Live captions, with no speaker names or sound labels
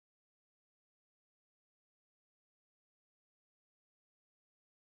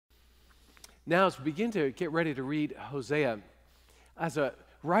Now, as we begin to get ready to read Hosea, as a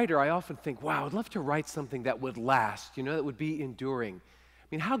writer, I often think, wow, I'd love to write something that would last, that would be enduring. I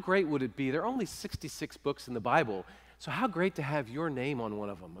mean, how great would it be? There are only 66 books in the Bible, so how great to have your name on one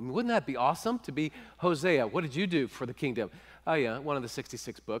of them. I mean, wouldn't that be awesome to be Hosea? What did you do for the kingdom? Oh, yeah, one of the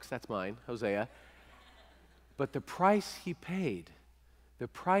 66 books, that's mine, Hosea. But the price he paid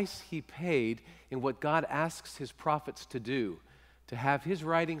in what God asks his prophets to do, to have his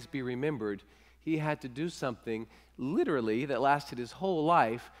writings be remembered, he had to do something literally that lasted his whole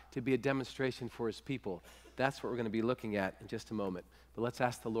life to be a demonstration for his people. That's what we're going to be looking at in just a moment. But let's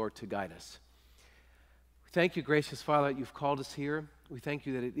ask the Lord to guide us. Thank you, gracious Father, that you've called us here. We thank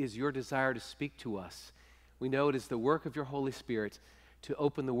you that it is your desire to speak to us. We know it is the work of your Holy Spirit to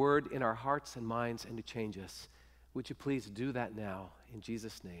open the word in our hearts and minds and to change us. Would you please do that now? In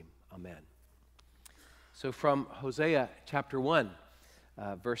Jesus' name, amen. So from Hosea chapter 1,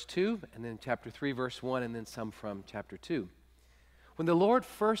 verse 2, and then chapter 3, verse 1, and then some from chapter 2. When the Lord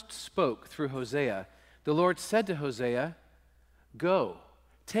first spoke through Hosea, the Lord said to Hosea, "Go,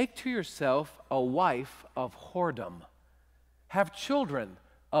 take to yourself a wife of whoredom. Have children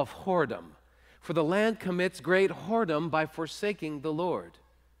of whoredom, for the land commits great whoredom by forsaking the Lord."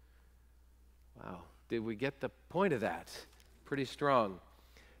 Wow, did we get the point of that? Pretty strong.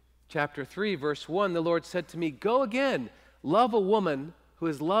 Chapter 3, verse 1, the Lord said to me, "Go again, love a woman who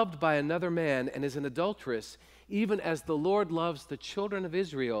is loved by another man and is an adulteress, even as the Lord loves the children of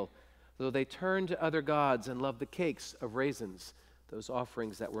Israel, though they turn to other gods and love the cakes of raisins," those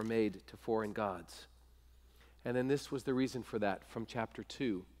offerings that were made to foreign gods. And then this was the reason for that from chapter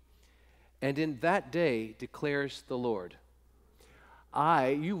 2. "And in that day, declares the Lord,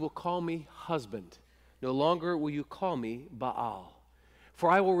 you will call me husband. No longer will you call me Baal. For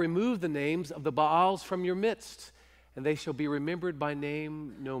I will remove the names of the Baals from your midst, and they shall be remembered by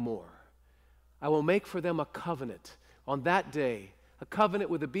name no more. I will make for them a covenant on that day, a covenant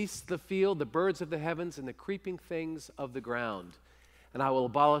with the beasts of the field, the birds of the heavens, and the creeping things of the ground. And I will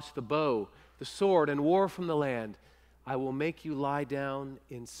abolish the bow, the sword, and war from the land. I will make you lie down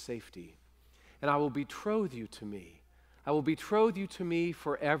in safety. And I will betroth you to me. I will betroth you to me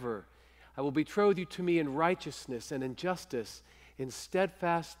forever. I will betroth you to me in righteousness and in justice, in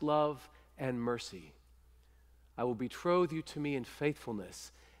steadfast love and mercy. I will betroth you to me in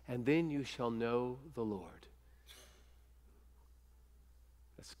faithfulness, and then you shall know the Lord."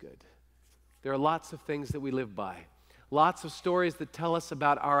 That's good. There are lots of things that we live by, lots of stories that tell us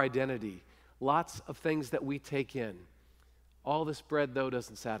about our identity, lots of things that we take in. All this bread, though,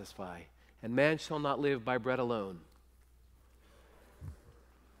 doesn't satisfy, and man shall not live by bread alone.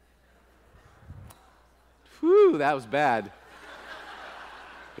 Whew, that was bad.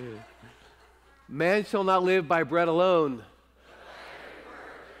 Man shall not live by bread alone.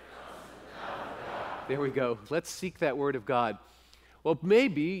 There we go. Let's seek that word of God. Well,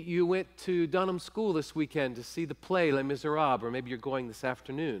 maybe you went to Dunham School this weekend to see the play Les Miserables, or maybe you're going this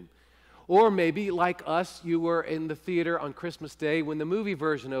afternoon. Or maybe, like us, you were in the theater on Christmas Day when the movie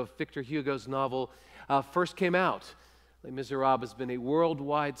version of Victor Hugo's novel first came out. Les Miserables has been a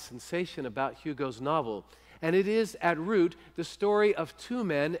worldwide sensation about Hugo's novel. And it is, at root, the story of two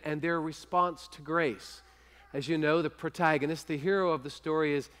men and their response to grace. As you know, the protagonist, the hero of the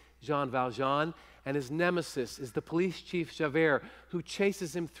story, is Jean Valjean, and his nemesis is the police chief Javert, who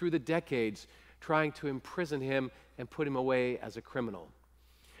chases him through the decades, trying to imprison him and put him away as a criminal.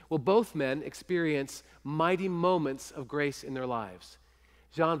 Well, both men experience mighty moments of grace in their lives.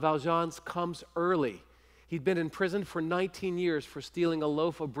 Jean Valjean's comes early. He'd been in prison for 19 years for stealing a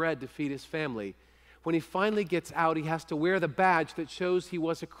loaf of bread to feed his family. When he finally gets out, he has to wear the badge that shows he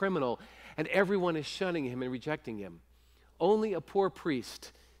was a criminal, and everyone is shunning him and rejecting him. Only a poor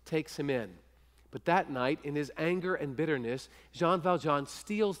priest takes him in. But that night, in his anger and bitterness, Jean Valjean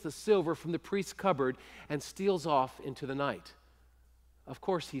steals the silver from the priest's cupboard and steals off into the night. Of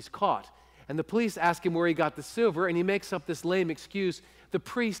course, he's caught, and the police ask him where he got the silver, and he makes up this lame excuse, "The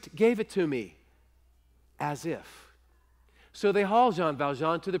priest gave it to me," as if. So they haul Jean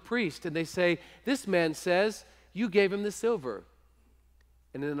Valjean to the priest, and they say, "This man says you gave him the silver."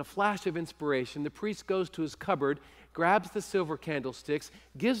 And in a flash of inspiration, the priest goes to his cupboard, grabs the silver candlesticks,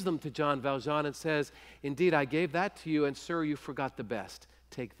 gives them to Jean Valjean, and says, "Indeed, I gave that to you, and sir, you forgot the best.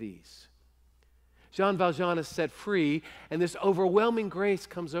 Take these." Jean Valjean is set free, and this overwhelming grace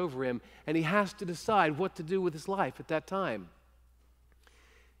comes over him, and he has to decide what to do with his life at that time.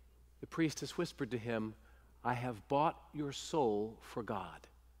 The priest has whispered to him, "I have bought your soul for God."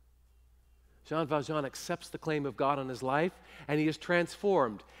 Jean Valjean accepts the claim of God on his life, and he is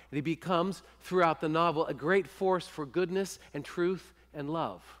transformed. And he becomes, throughout the novel, a great force for goodness and truth and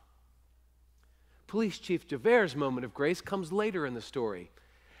love. Police Chief Javert's moment of grace comes later in the story.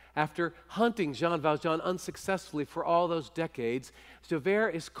 After hunting Jean Valjean unsuccessfully for all those decades,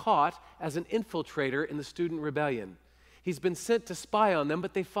 Javert is caught as an infiltrator in the student rebellion. He's been sent to spy on them,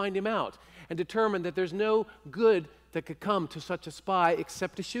 but they find him out and determine that there's no good that could come to such a spy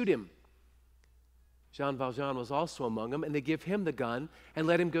except to shoot him. Jean Valjean was also among them, and they give him the gun and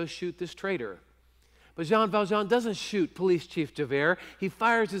let him go shoot this traitor. But Jean Valjean doesn't shoot Police Chief Javert. He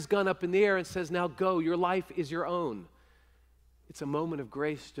fires his gun up in the air and says, "Now go, your life is your own." It's a moment of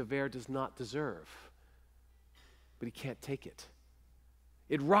grace Javert does not deserve, but he can't take it.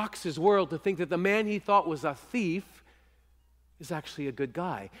 It rocks his world to think that the man he thought was a thief is actually a good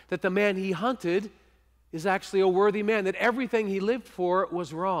guy, that the man he hunted is actually a worthy man, that everything he lived for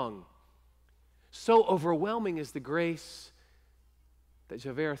was wrong. So overwhelming is the grace that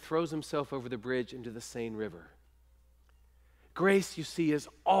Javert throws himself over the bridge into the Seine River. Grace, you see, is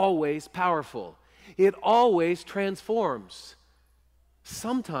always powerful. It always transforms.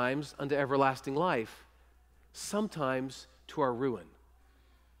 Sometimes unto everlasting life, sometimes to our ruin.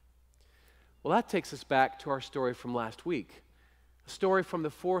 Well, that takes us back to our story from last week, a story from the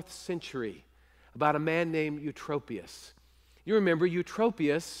 4th century about a man named Eutropius. You remember,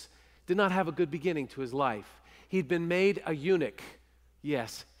 Eutropius did not have a good beginning to his life. He'd been made a eunuch,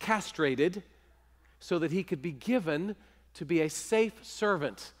 yes, castrated, so that he could be given to be a safe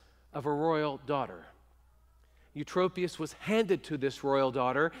servant of a royal daughter. Eutropius was handed to this royal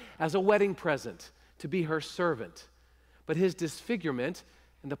daughter as a wedding present to be her servant. But his disfigurement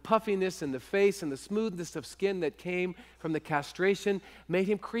and the puffiness in the face and the smoothness of skin that came from the castration made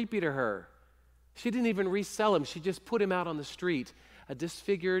him creepy to her. She didn't even resell him. She just put him out on the street, a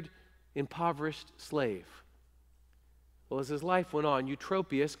disfigured, impoverished slave. Well, as his life went on,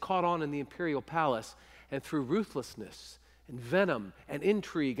 Eutropius caught on in the imperial palace, and through ruthlessness and venom and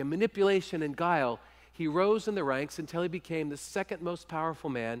intrigue and manipulation and guile, he rose in the ranks until he became the second most powerful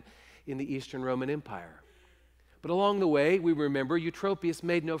man in the Eastern Roman Empire. But along the way, we remember, Eutropius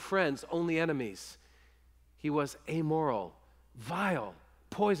made no friends, only enemies. He was amoral, vile,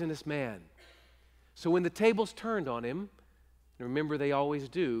 poisonous man. So when the tables turned on him, and remember they always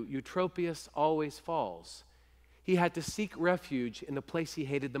do, Eutropius always falls. He had to seek refuge in the place he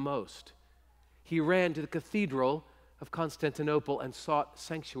hated the most. He ran to the cathedral of Constantinople and sought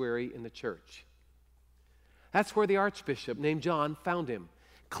sanctuary in the church. That's where the archbishop named John found him,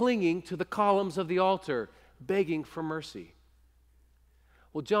 clinging to the columns of the altar, begging for mercy.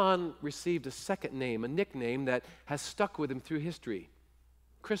 Well, John received a second name, a nickname that has stuck with him through history,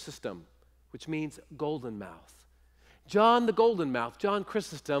 Chrysostom, which means golden mouth. John the Golden Mouth, John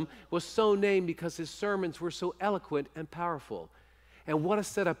Chrysostom, was so named because his sermons were so eloquent and powerful. And what a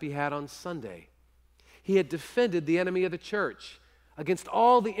setup he had on Sunday. He had defended the enemy of the church against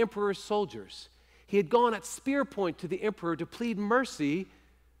all the emperor's soldiers. He had gone at spear point to the emperor to plead mercy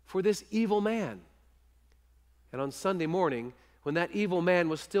for this evil man. And on Sunday morning, when that evil man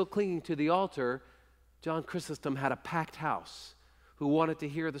was still clinging to the altar, John Chrysostom had a packed house who wanted to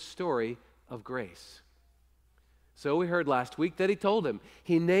hear the story of grace. So we heard last week that he told him.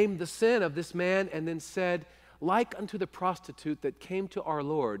 He named the sin of this man and then said, "Like unto the prostitute that came to our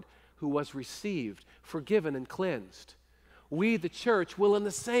Lord, who was received, forgiven, and cleansed, we, the church, will in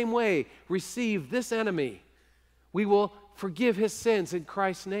the same way receive this enemy. We will forgive his sins in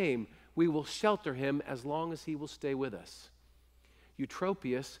Christ's name. We will shelter him as long as he will stay with us."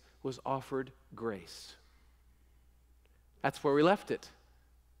 Eutropius was offered grace. That's where we left it.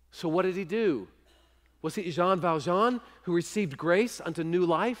 So what did he do? Was it Jean Valjean who received grace unto new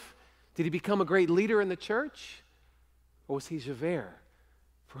life? Did he become a great leader in the church? Or was he Javert,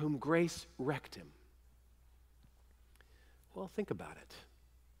 for whom grace wrecked him? Well, think about it.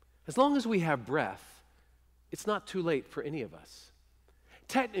 As long as we have breath, it's not too late for any of us.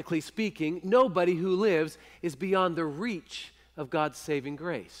 Technically speaking, nobody who lives is beyond the reach of God's saving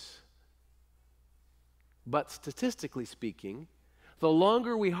grace. But statistically speaking, the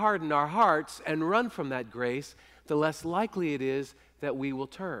longer we harden our hearts and run from that grace, the less likely it is that we will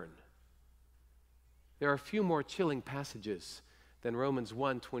turn. There are a few more chilling passages than Romans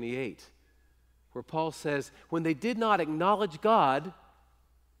 1:28, where Paul says, when they did not acknowledge God,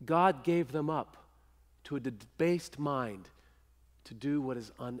 God gave them up to a debased mind to do what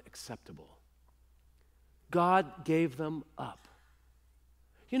is unacceptable. God gave them up.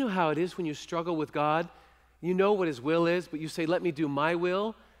 You know how it is when you struggle with God? You know what his will is, but you say, "Let me do my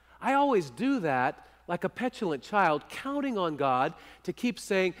will." I always do that like a petulant child, counting on God to keep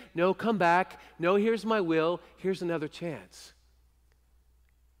saying, "No, come back. No, here's my will. Here's another chance."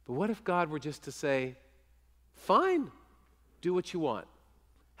 But what if God were just to say, "Fine, do what you want.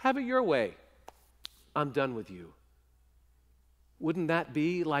 Have it your way. I'm done with you. Wouldn't that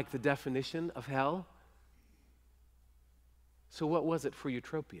be like the definition of hell? So what was it for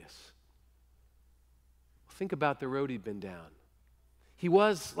Eutropius? Think about the road he'd been down. He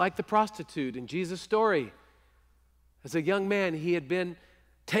was like the prostitute in Jesus' story. As a young man, he had been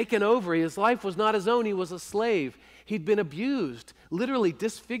taken over. His life was not his own. He was a slave. He'd been abused, literally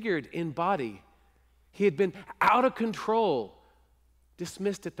disfigured in body. He had been out of control,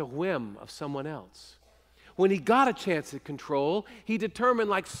 dismissed at the whim of someone else. When he got a chance at control, he determined,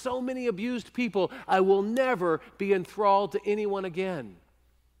 like so many abused people, I will never be enthralled to anyone again.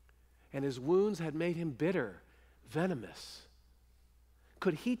 And his wounds had made him bitter, venomous.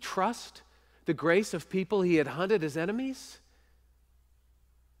 Could he trust the grace of people he had hunted as enemies?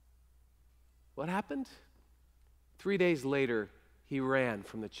 What happened? 3 days later, he ran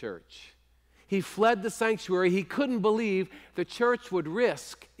from the church. He fled the sanctuary. He couldn't believe the church would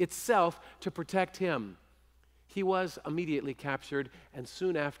risk itself to protect him. He was immediately captured and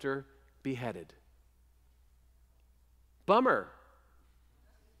soon after beheaded. Bummer.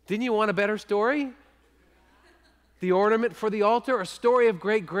 Didn't you want a better story? The ornament for the altar, a story of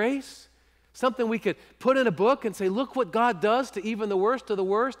great grace? Something we could put in a book and say, look what God does to even the worst of the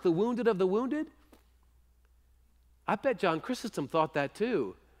worst, the wounded of the wounded? I bet John Chrysostom thought that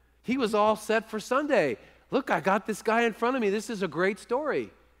too. He was all set for Sunday. Look, I got this guy in front of me. This is a great story.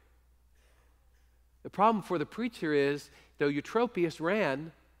 The problem for the preacher is, though Eutropius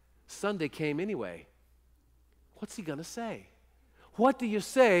ran, Sunday came anyway. What's he going to say? What do you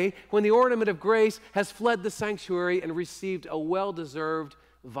say when the ornament of grace has fled the sanctuary and received a well-deserved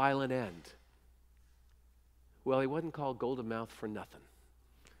violent end? Well, he wasn't called Golden Mouth for nothing.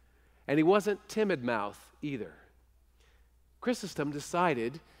 And he wasn't Timid Mouth either. Chrysostom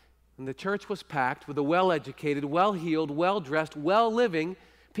decided, when the church was packed with the well-educated, well-heeled, well-dressed, well-living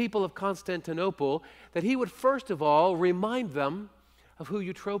people of Constantinople, that he would first of all remind them of who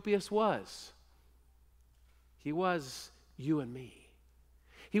Eutropius was. He was you and me.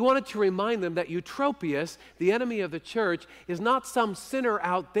 He wanted to remind them that Eutropius, the enemy of the church, is not some sinner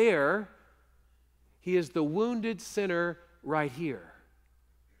out there. He is the wounded sinner right here.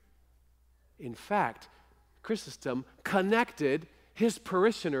 In fact, Chrysostom connected his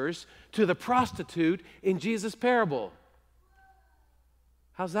parishioners to the prostitute in Jesus' parable.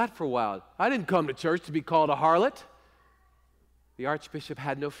 How's that for wild? I didn't come to church to be called a harlot. The archbishop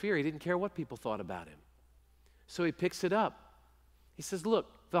had no fear. He didn't care what people thought about him. So he picks it up. He says, look,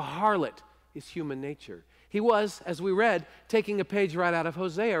 the harlot is human nature. He was, as we read, taking a page right out of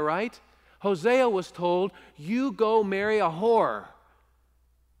Hosea, right? Hosea was told, you go marry a whore.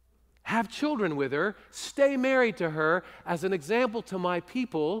 Have children with her. Stay married to her as an example to my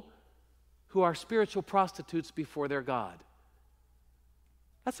people who are spiritual prostitutes before their God.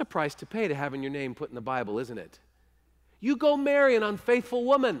 That's a price to pay to having your name put in the Bible, isn't it? You go marry an unfaithful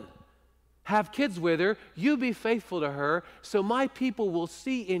woman. Have kids with her. You be faithful to her so my people will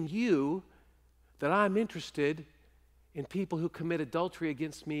see in you that I'm interested in people who commit adultery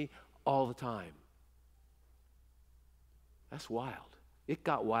against me all the time. That's wild. It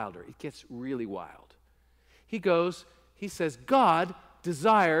got wilder. It gets really wild. He says, God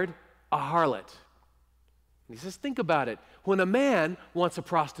desired a harlot. And he says, think about it. When a man wants a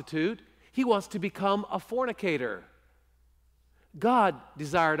prostitute, he wants to become a fornicator. God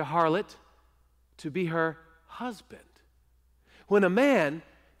desired a harlot to be her husband. When a man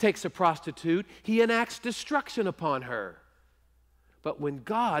takes a prostitute, he enacts destruction upon her. But when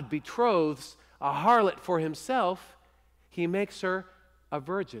God betroths a harlot for himself, he makes her a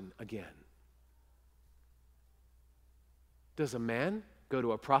virgin again. Does a man go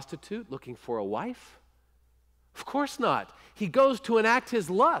to a prostitute looking for a wife? Of course not. He goes to enact his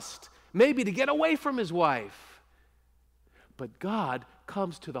lust, maybe to get away from his wife. But God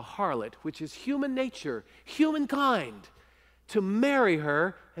comes to the harlot, which is human nature, humankind, to marry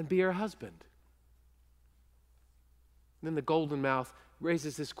her and be her husband. And then the golden mouth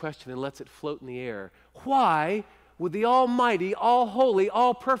raises this question and lets it float in the air. Why would the almighty, all holy,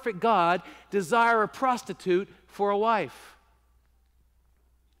 all perfect God desire a prostitute for a wife?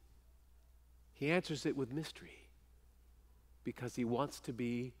 He answers it with mystery. Because he wants to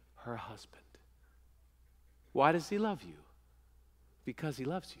be her husband. Why does he love you? Because he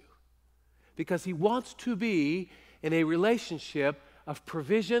loves you. Because he wants to be in a relationship of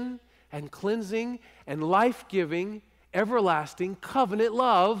provision and cleansing and life-giving, everlasting, covenant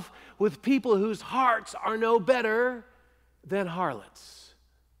love with people whose hearts are no better than harlots.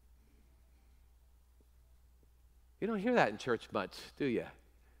 You don't hear that in church much, do you?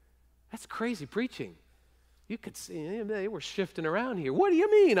 That's crazy preaching. You could see they were shifting around here. What do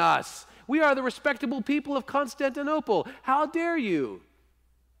you mean, us? We are the respectable people of Constantinople. How dare you?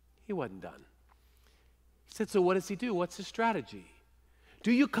 He wasn't done. He said, so what does he do? What's his strategy?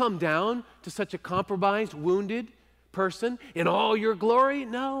 Do you come down to such a compromised, wounded person in all your glory?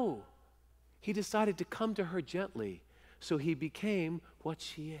 No. He decided to come to her gently, so he became what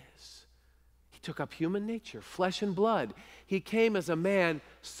she is. He took up human nature, flesh and blood. He came as a man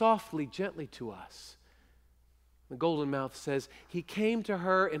softly, gently to us. The Golden Mouth says, he came to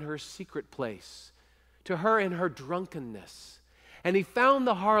her in her secret place, to her in her drunkenness. And he found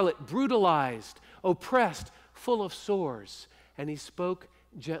the harlot brutalized, oppressed, full of sores, and he spoke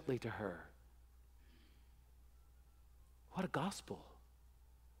gently to her. What a gospel.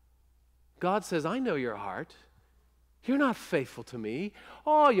 God says, I know your heart. You're not faithful to me.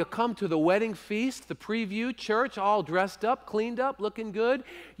 Oh, you come to the wedding feast, the preview church, all dressed up, cleaned up, looking good.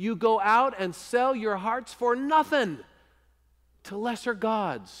 You go out and sell your hearts for nothing to lesser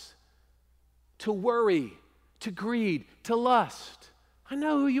gods, to worry, to greed, to lust. I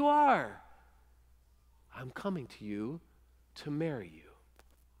know who you are. I'm coming to you to marry you.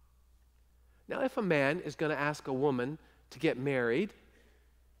 Now, if a man is going to ask a woman to get married,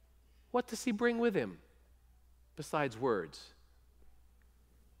 what does he bring with him besides words?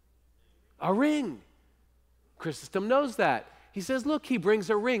 A ring. Chrysostom knows that. He says, look, he brings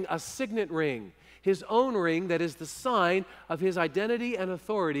a ring, a signet ring, his own ring that is the sign of his identity and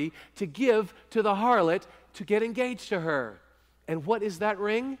authority to give to the harlot to get engaged to her. And what is that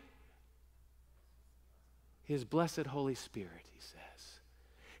ring? His blessed Holy Spirit, he says.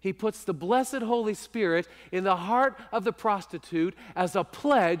 He puts the blessed Holy Spirit in the heart of the prostitute as a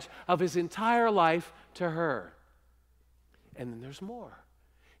pledge of his entire life to her. And then there's more.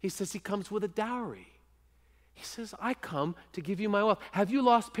 He says he comes with a dowry. He says, I come to give you my wealth. Have you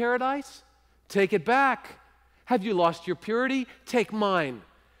lost paradise? Take it back. Have you lost your purity? Take mine.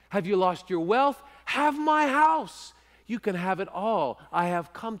 Have you lost your wealth? Have my house. You can have it all. I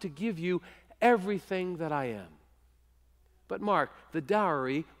have come to give you everything that I am. But mark, the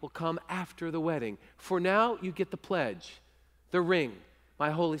dowry will come after the wedding. For now, you get the pledge, the ring,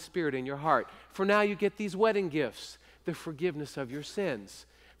 my Holy Spirit in your heart. For now, you get these wedding gifts, the forgiveness of your sins,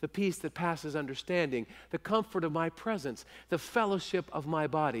 the peace that passes understanding, the comfort of my presence, the fellowship of my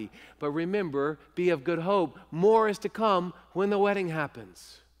body. But remember, be of good hope. More is to come when the wedding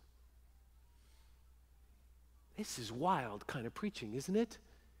happens. This is wild kind of preaching, isn't it?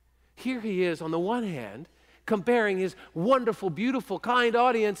 Here he is, on the one hand, comparing his wonderful, beautiful, kind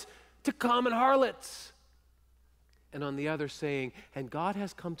audience to common harlots. And on the other saying, and God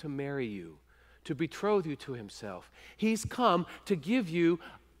has come to marry you, to betroth you to himself. He's come to give you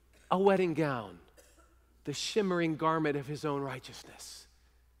a wedding gown, the shimmering garment of his own righteousness.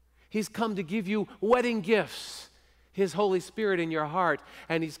 He's come to give you wedding gifts, his Holy Spirit in your heart,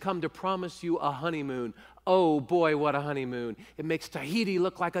 and he's come to promise you a honeymoon. Oh boy, what a honeymoon. It makes Tahiti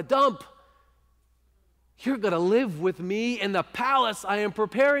look like a dump. You're going to live with me in the palace I am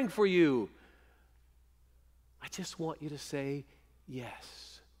preparing for you. I just want you to say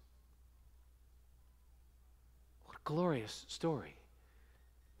yes. What a glorious story.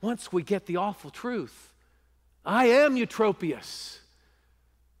 Once we get the awful truth, I am Eutropius,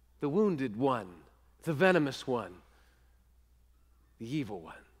 the wounded one, the venomous one, the evil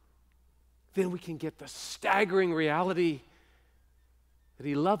one. Then we can get the staggering reality that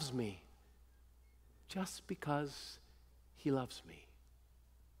he loves me just because he loves me.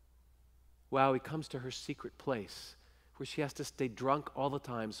 Wow, he comes to her secret place where she has to stay drunk all the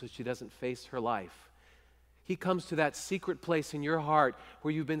time so she doesn't face her life. He comes to that secret place in your heart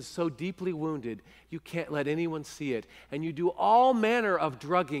where you've been so deeply wounded you can't let anyone see it, and you do all manner of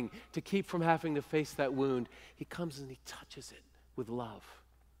drugging to keep from having to face that wound. He comes and he touches it with love.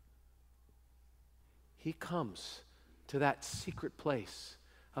 He comes to that secret place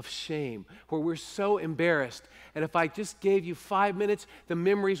of shame where we're so embarrassed. And if I just gave you 5 minutes, the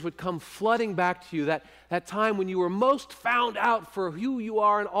memories would come flooding back to you. That time when you were most found out for who you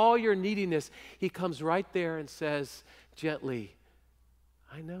are and all your neediness. He comes right there and says gently,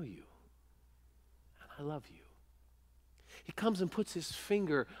 I know you and I love you. He comes and puts his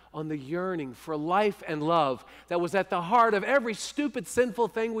finger on the yearning for life and love that was at the heart of every stupid, sinful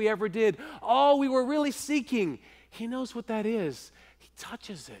thing we ever did. All we were really seeking. He knows what that is. He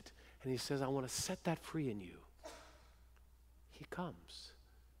touches it and he says, I want to set that free in you. He comes.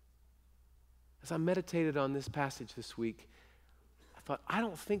 As I meditated on this passage this week, I thought, I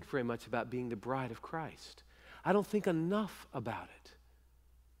don't think very much about being the bride of Christ. I don't think enough about it.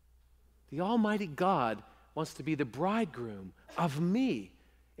 The Almighty God wants to be the bridegroom of me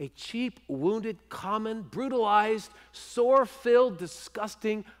a cheap, wounded, common, brutalized, sore-filled,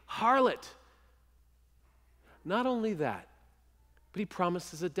 disgusting harlot. Not only that, but he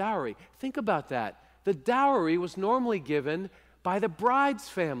promises a dowry. Think about that. The dowry was normally given by the bride's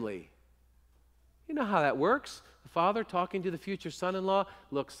family. You know how that works. The father talking to the future son-in-law,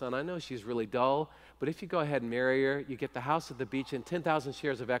 look, son, I know she's really dull, but if you go ahead and marry her, you get the house at the beach and 10,000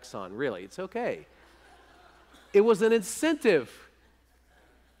 shares of Exxon. Really, it's okay. It was an incentive.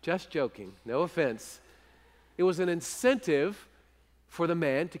 Just joking, no offense. It was an incentive for the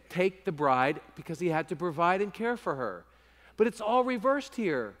man to take the bride because he had to provide and care for her. But it's all reversed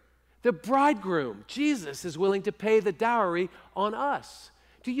here. The bridegroom, Jesus, is willing to pay the dowry on us.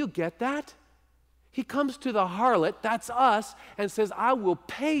 Do you get that? He comes to the harlot, that's us, and says, I will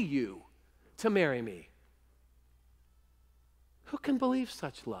pay you to marry me. Who can believe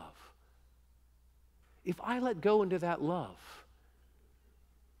such love? If I let go into that love,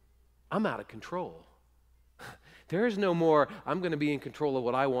 I'm out of control. There is no more, I'm going to be in control of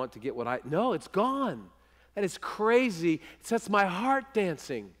what I want to get what I... No, it's gone. That is crazy. It sets my heart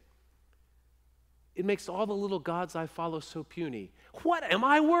dancing. It makes all the little gods I follow so puny. What am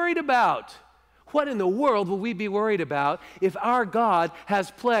I worried about? What in the world will we be worried about if our God has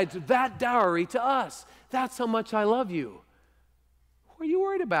pledged that dowry to us? That's how much I love you. What are you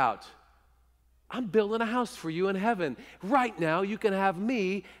worried about? I'm building a house for you in heaven. Right now, you can have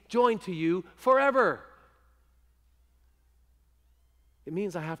me joined to you forever. It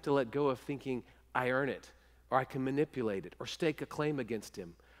means I have to let go of thinking I earn it, or I can manipulate it, or stake a claim against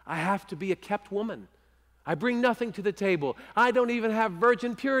him. I have to be a kept woman. I bring nothing to the table. I don't even have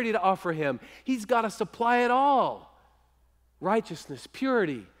virgin purity to offer him. He's got to supply it all. Righteousness,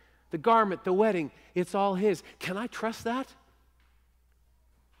 purity, the garment, the wedding, it's all his. Can I trust that?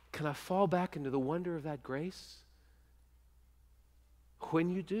 Can I fall back into the wonder of that grace? When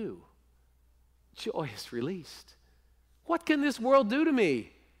you do, joy is released. What can this world do to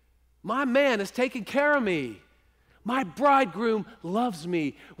me? My man is taking care of me. My bridegroom loves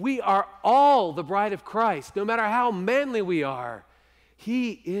me. We are all the bride of Christ, no matter how manly we are.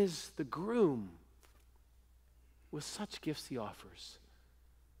 He is the groom with such gifts he offers.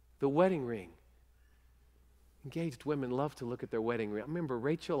 The wedding ring. Engaged women love to look at their wedding ring. I remember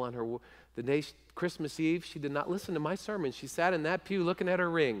Rachel on the day Christmas Eve, she did not listen to my sermon. She sat in that pew looking at her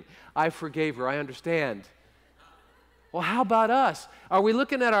ring. I forgave her. I understand. Well, how about us? Are we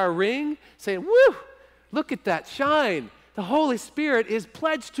looking at our ring saying, woo, look at that shine. The Holy Spirit is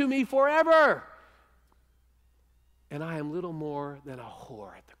pledged to me forever. And I am little more than a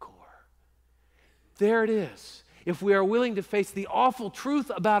whore at the core. There it is. If we are willing to face the awful truth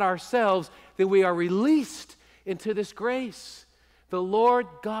about ourselves, then we are released into this grace. The Lord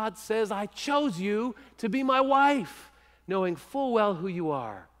God says, I chose you to be my wife, knowing full well who you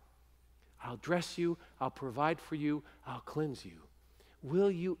are. I'll dress you, I'll provide for you, I'll cleanse you.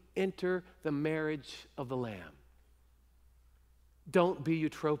 Will you enter the marriage of the Lamb? Don't be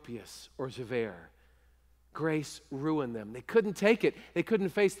Eutropius or Javert. Grace ruined them. They couldn't take it. They couldn't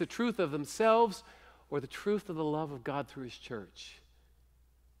face the truth of themselves or the truth of the love of God through his church.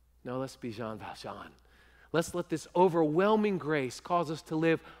 No, let's be Jean Valjean. Let's let this overwhelming grace cause us to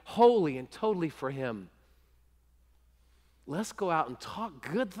live wholly and totally for him. Let's go out and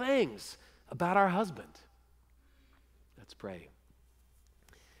talk good things about our husband. Let's pray.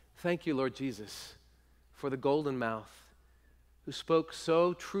 Thank you, Lord Jesus, for the golden mouth who spoke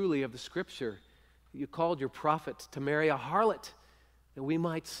so truly of the Scripture. You called your prophet to marry a harlot, that we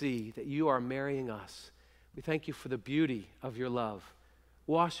might see that you are marrying us. We thank you for the beauty of your love.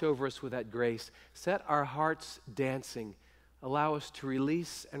 Wash over us with that grace. Set our hearts dancing. Allow us to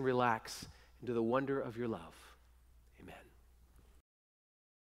release and relax into the wonder of your love.